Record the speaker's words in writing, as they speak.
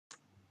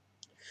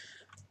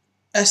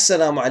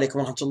Assalamu alaikum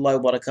wa rahmatullahi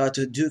wa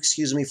barakatuh. Do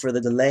excuse me for the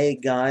delay,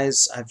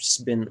 guys. I've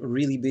just been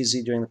really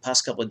busy during the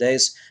past couple of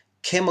days.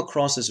 Came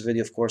across this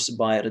video, of course,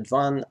 by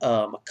Ridvan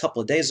a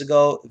couple of days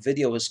ago. The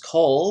video was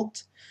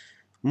called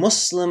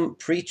Muslim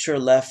Preacher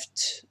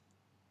Left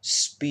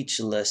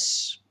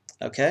Speechless.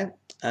 Okay?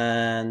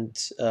 And,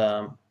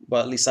 well,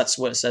 at least that's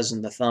what it says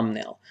in the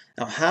thumbnail.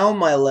 Now, how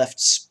am I left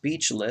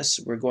speechless?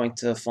 We're going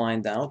to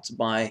find out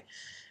by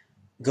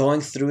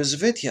going through his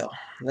video.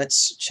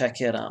 Let's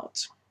check it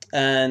out.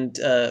 And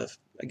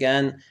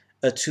again,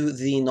 to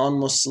the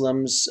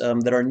non-Muslims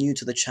that are new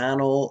to the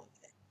channel,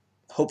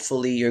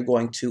 hopefully you're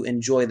going to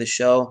enjoy the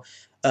show.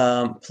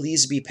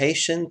 Please be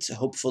patient.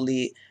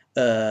 Hopefully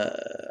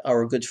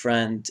our good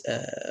friend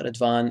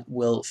Ridvan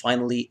will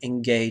finally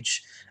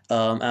engage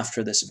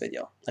after this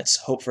video. Let's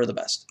hope for the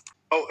best.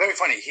 Oh, very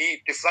funny.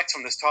 He deflects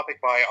from this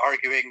topic by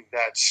arguing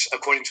that,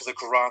 according to the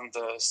Quran,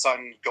 the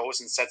sun goes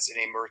and sets in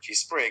a murky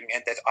spring,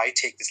 and that I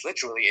take this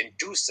literally and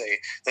do say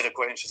that,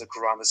 according to the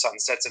Quran, the sun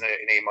sets in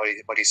a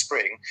muddy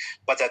spring,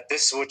 but that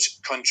this would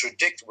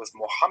contradict with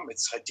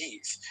Muhammad's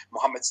hadith,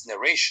 Muhammad's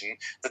narration,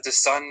 that the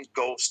sun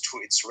goes to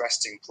its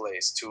resting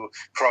place to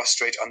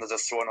prostrate under the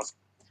throne of.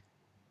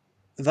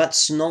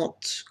 That's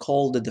not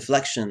called a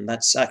deflection.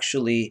 That's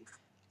actually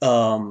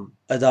a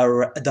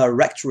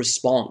direct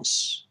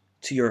response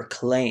to your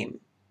claim.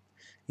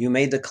 You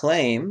made the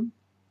claim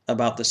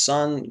about the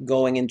sun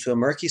going into a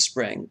murky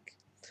spring.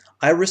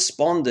 I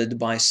responded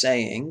by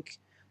saying,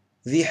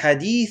 the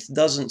hadith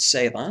doesn't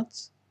say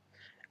that.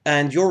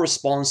 And your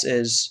response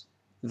is,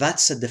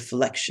 that's a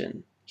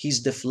deflection.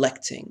 He's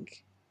deflecting.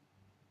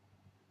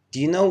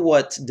 Do you know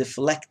what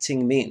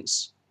deflecting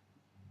means?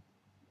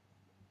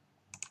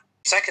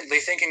 Secondly,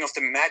 thinking of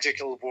the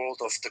magical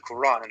world of the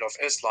Quran and of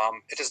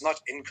Islam, it is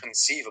not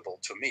inconceivable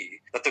to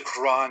me that the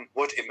Quran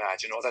would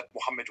imagine, or that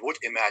Muhammad would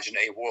imagine,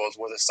 a world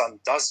where the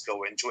sun does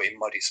go into a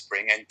muddy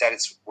spring, and that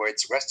is where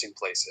its resting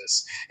place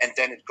is, and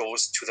then it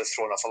goes to the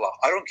throne of Allah.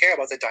 I don't care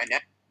about the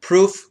dynamic.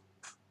 Proof?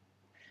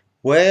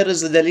 Where is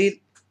the dalil?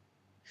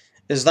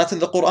 Is that in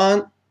the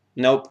Quran?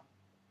 Nope.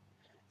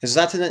 Is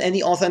that in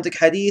any authentic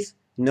hadith?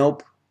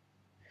 Nope.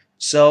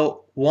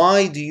 So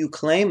why do you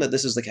claim that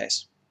this is the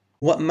case?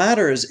 What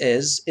matters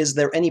is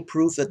there any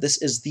proof that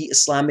this is the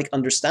Islamic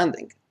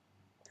understanding?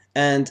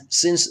 And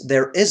since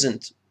there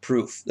isn't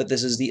proof that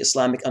this is the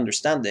Islamic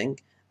understanding,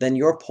 then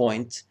your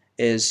point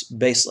is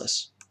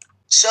baseless.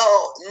 So,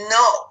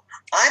 no,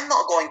 I'm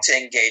not going to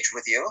engage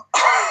with you.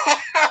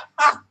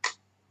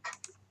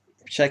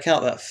 Check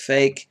out that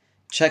fake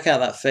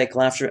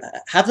laughter.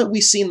 Haven't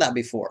we seen that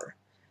before?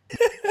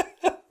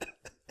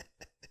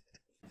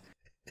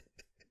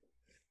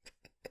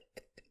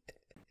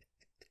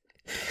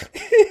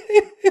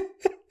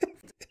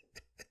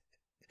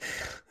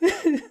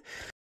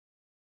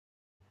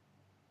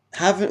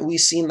 Haven't we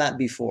seen that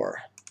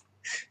before?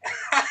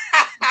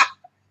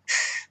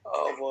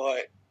 Oh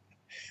boy,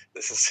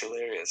 this is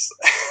hilarious.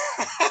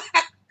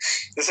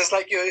 This is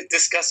like you're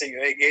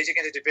engaging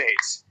in a debate.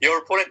 Your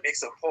opponent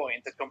makes a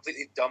point that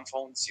completely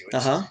dumbfounds you.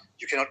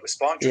 You cannot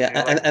respond to it.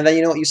 Yeah, and then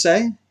you know what you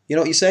say? You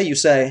know what you say? You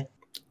say,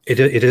 It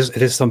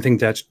is something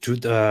that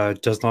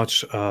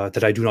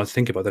that I do not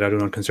think about, that I do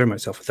not concern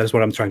myself with. That's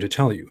what I'm trying to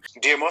tell you.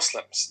 Dear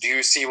Muslims, do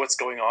you see what's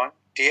going on?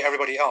 Dear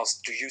everybody else,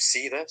 do you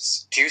see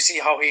this? Do you see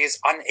how he is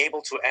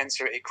unable to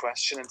answer a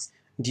question?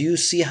 Do you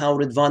see how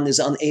Ridvan is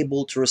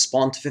unable to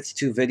respond to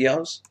 52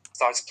 videos?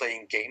 Starts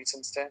playing games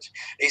instead?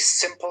 A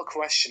simple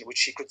question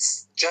which he could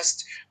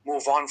just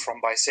move on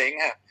from by saying,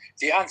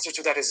 the answer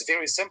to that is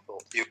very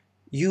simple.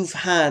 You've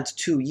had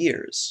 2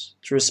 years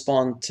to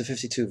respond to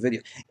 52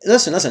 videos.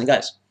 Listen,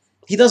 guys.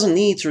 He doesn't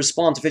need to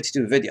respond to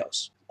 52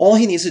 videos. All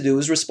he needs to do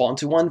is respond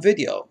to one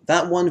video.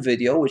 That one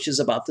video, which is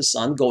about the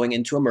sun going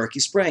into a murky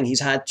spring.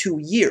 He's had 2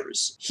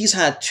 years. He's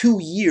had 2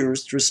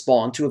 years to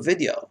respond to a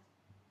video.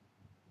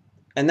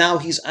 And now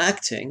he's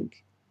acting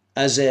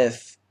as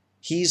if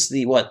he's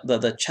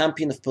the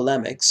champion of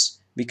polemics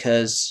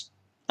because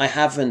I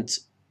haven't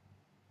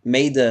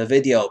made the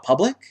video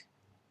public.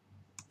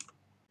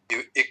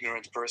 You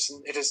ignorant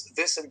person, it is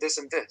this and this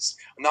and this.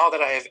 Now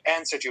that I have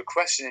answered your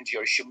question and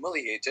you're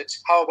humiliated,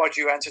 how about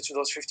you answer to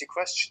those 50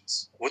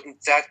 questions?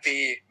 Wouldn't that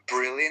be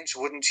brilliant?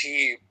 Wouldn't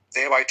he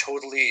thereby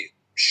totally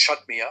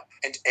shut me up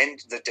and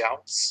end the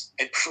doubts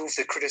and prove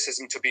the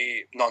criticism to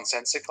be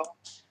nonsensical?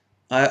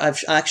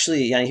 I've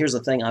actually, here's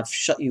the thing, I've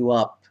shut you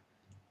up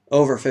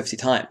over 50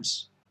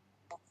 times.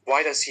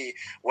 Why does he,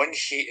 when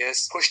he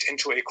is pushed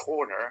into a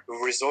corner,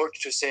 resort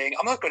to saying,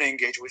 I'm not going to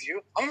engage with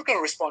you, I'm not going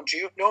to respond to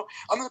you, no,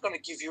 I'm not going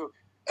to give you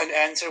an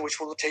answer which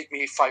will take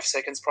me 5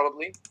 seconds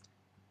probably?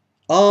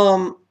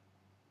 But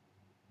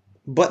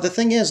the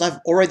thing is, I've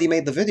already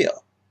made the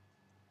video.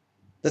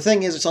 The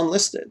thing is, it's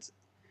unlisted.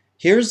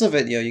 Here's the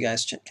video, you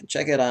guys can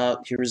check it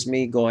out. Here's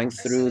me going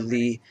through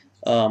the,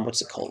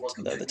 what's it called,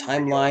 the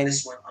timeline.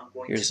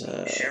 Here's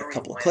a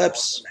couple of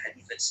clips.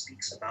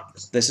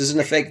 This isn't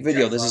a fake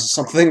video. This is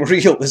something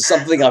real. This is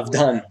something I've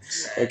done.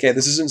 Okay,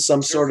 this isn't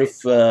some sort of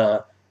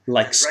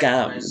like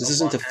scam. This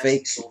isn't a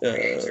fake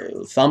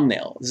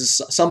thumbnail. This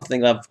is something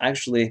that I've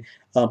actually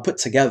put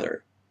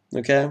together.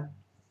 Okay?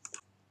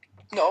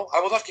 No, I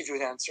will not give you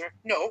an answer.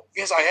 No,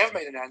 yes, I have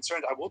made an answer,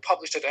 and I will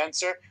publish that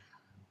answer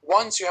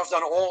once you have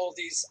done all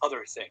these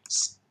other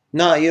things.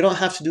 No, you don't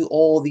have to do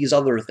all these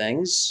other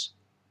things.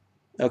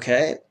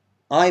 Okay?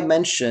 I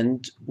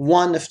mentioned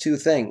one of two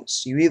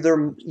things. You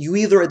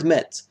either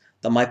admit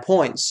that my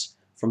points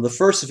from the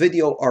first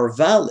video are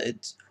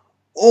valid,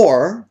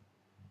 or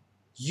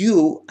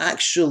you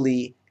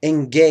actually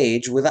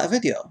engage with that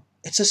video.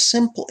 It's as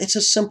simple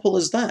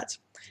as that.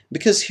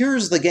 Because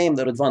here's the game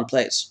that Advan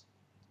plays.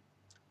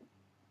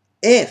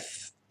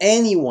 If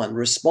anyone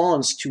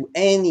responds to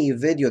any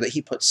video that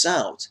he puts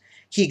out,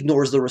 he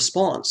ignores the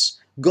response,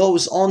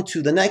 goes on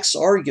to the next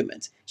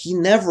argument. He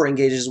never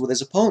engages with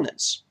his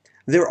opponents.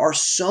 There are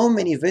so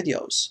many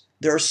videos.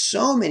 There are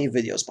so many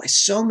videos by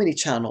so many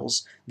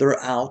channels that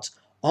are out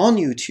on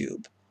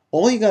YouTube.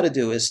 All you got to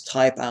do is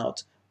type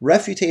out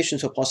refutation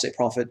to apostate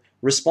prophet,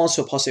 response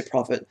to apostate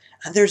prophet,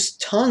 and there's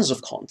tons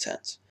of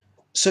content.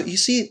 So you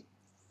see,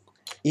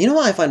 you know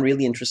what I find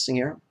really interesting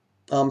here?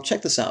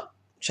 Check this out.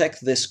 Check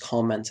this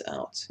comment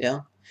out,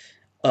 yeah?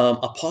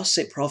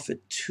 Apostate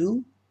prophet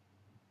 2,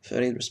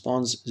 Farid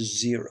responds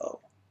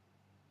 0.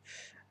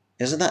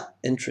 Isn't that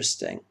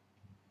interesting?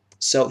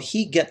 So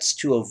he gets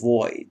to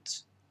avoid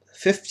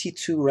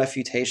 52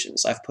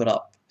 refutations I've put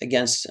up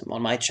against him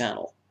on my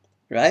channel,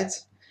 right?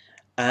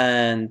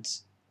 And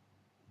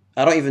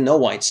I don't even know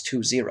why it's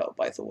 2-0,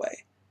 by the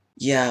way.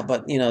 Yeah,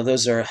 but you know,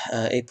 those are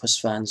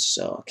Apos fans,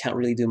 so I can't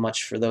really do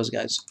much for those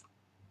guys.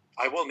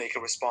 I will make a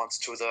response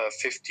to the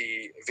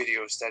 50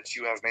 videos that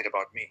you have made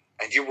about me,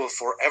 and you will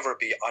forever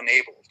be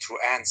unable to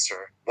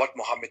answer what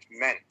Muhammad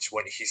meant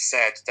when he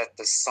said that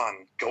the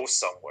sun goes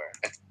somewhere.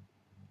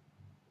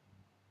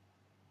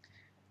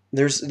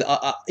 There's,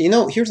 you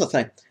know, here's the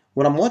thing.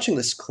 When I'm watching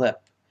this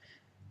clip,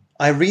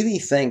 I really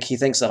think he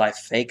thinks that I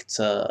faked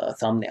a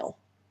thumbnail.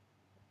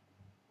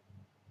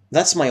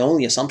 That's my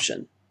only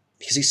assumption,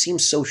 because he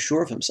seems so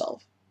sure of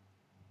himself.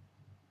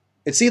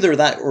 It's either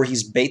that or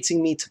he's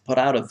baiting me to put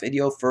out a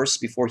video first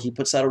before he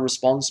puts out a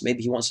response.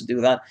 Maybe he wants to do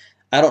that.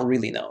 I don't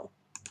really know.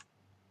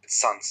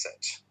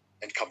 Sunset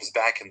and comes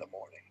back in the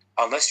morning.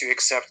 Unless you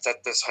accept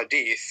that this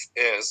hadith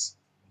is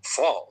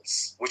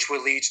false, which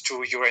will lead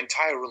to your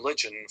entire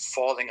religion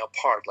falling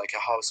apart like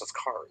a house of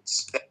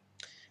cards.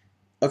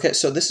 Okay,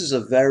 so this is a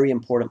very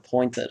important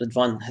point that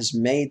Advan has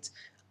made,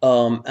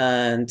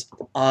 and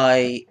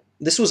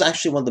this was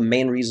actually one of the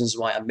main reasons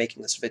why I'm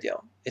making this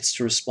video. It's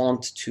to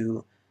respond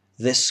to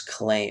this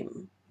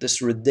claim,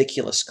 this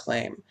ridiculous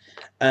claim.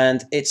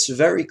 And it's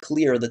very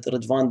clear that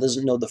Radvan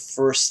doesn't know the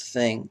first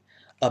thing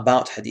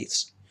about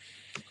hadiths.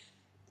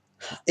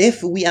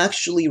 If we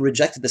actually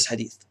rejected this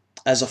hadith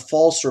as a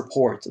false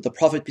report that the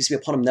Prophet, peace be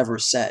upon him, never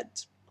said,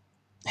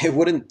 it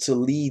wouldn't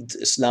lead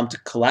Islam to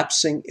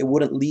collapsing. It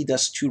wouldn't lead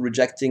us to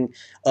rejecting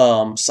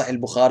Sahih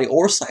Bukhari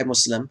or Sahih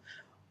Muslim.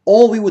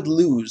 All we would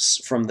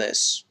lose from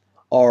this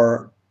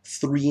are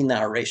 3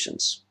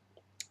 narrations.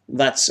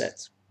 That's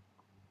it.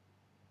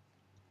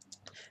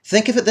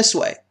 Think of it this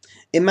way.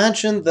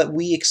 Imagine that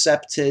we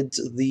accepted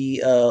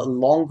the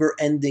longer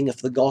ending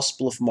of the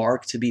Gospel of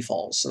Mark to be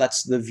false. So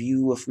that's the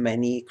view of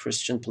many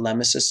Christian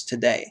polemicists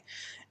today.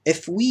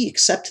 If we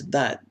accepted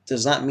that,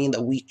 does that mean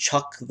that we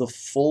chuck the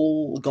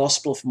full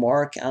Gospel of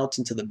Mark out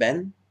into the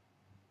bin?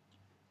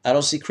 I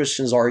don't see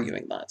Christians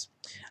arguing that.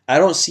 I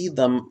don't see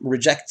them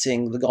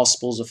rejecting the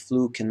Gospels of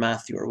Luke and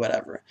Matthew or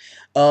whatever.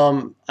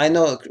 I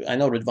know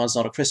Ridvan's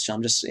not a Christian.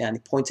 I'm just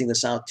pointing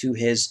this out to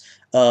his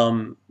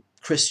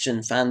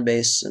Christian fan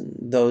base and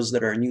those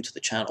that are new to the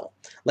channel.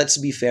 Let's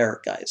be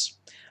fair, guys.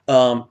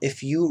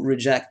 If you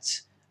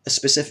reject a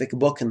specific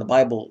book in the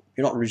Bible,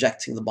 you're not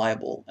rejecting the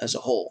Bible as a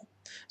whole.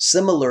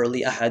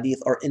 Similarly, ahadith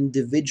are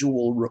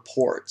individual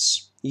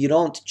reports. You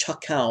don't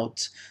chuck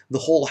out the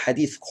whole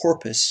hadith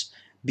corpus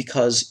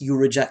because you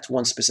reject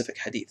one specific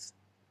hadith.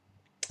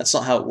 That's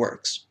not how it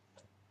works.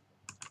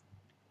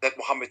 That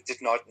Muhammad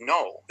did not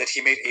know, that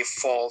he made a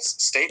false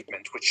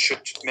statement, which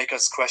should make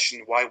us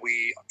question why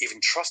we even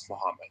trust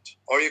Muhammad.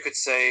 Or you could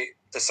say,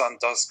 the sun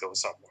does go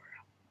somewhere.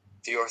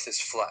 The earth is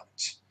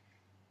flat.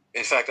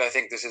 In fact, I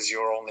think this is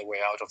your only way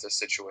out of this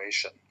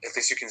situation. At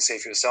least you can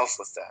save yourself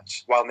with that,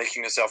 while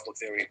making yourself look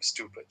very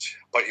stupid.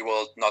 But you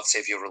will not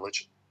save your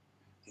religion.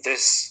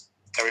 This,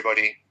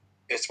 everybody,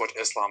 is what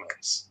Islam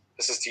is.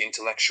 This is the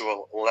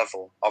intellectual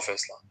level of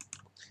Islam.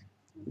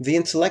 The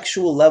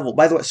intellectual level,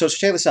 by the way, so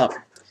check this out.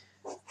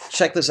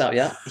 Check this out,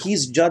 yeah?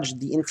 He's judged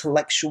the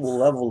intellectual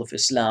level of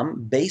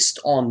Islam based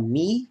on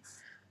me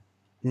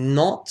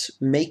not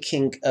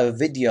making a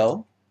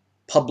video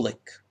public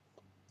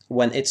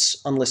when it's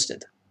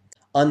unlisted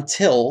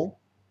until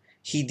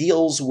he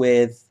deals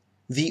with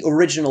the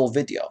original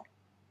video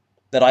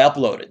that I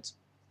uploaded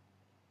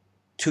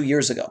 2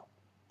 years ago.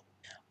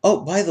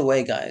 Oh, by the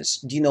way, guys,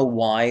 do you know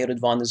why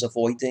Ridvan is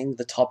avoiding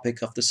the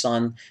topic of the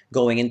sun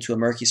going into a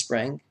murky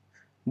spring?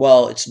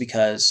 Well, it's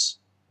because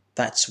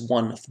that's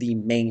one of the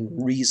main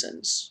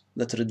reasons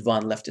that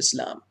Ridvan left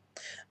Islam.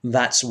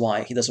 That's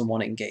why he doesn't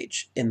want to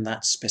engage in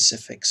that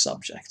specific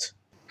subject.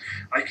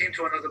 I came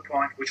to another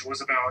point, which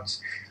was about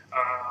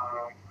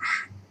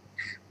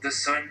the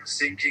sun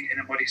sinking in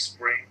a muddy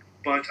spring,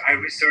 but I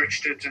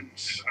researched it and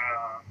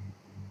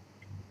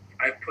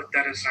I put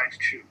that aside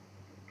too.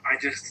 I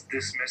just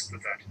dismissed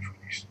that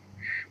information.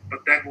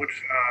 But that would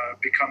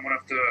become one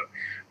of the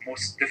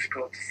most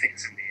difficult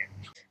things in the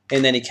end.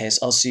 In any case,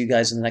 I'll see you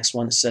guys in the next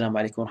one. Assalamu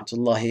alaikum wa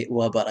rahmatullahi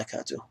wa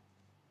barakatuh.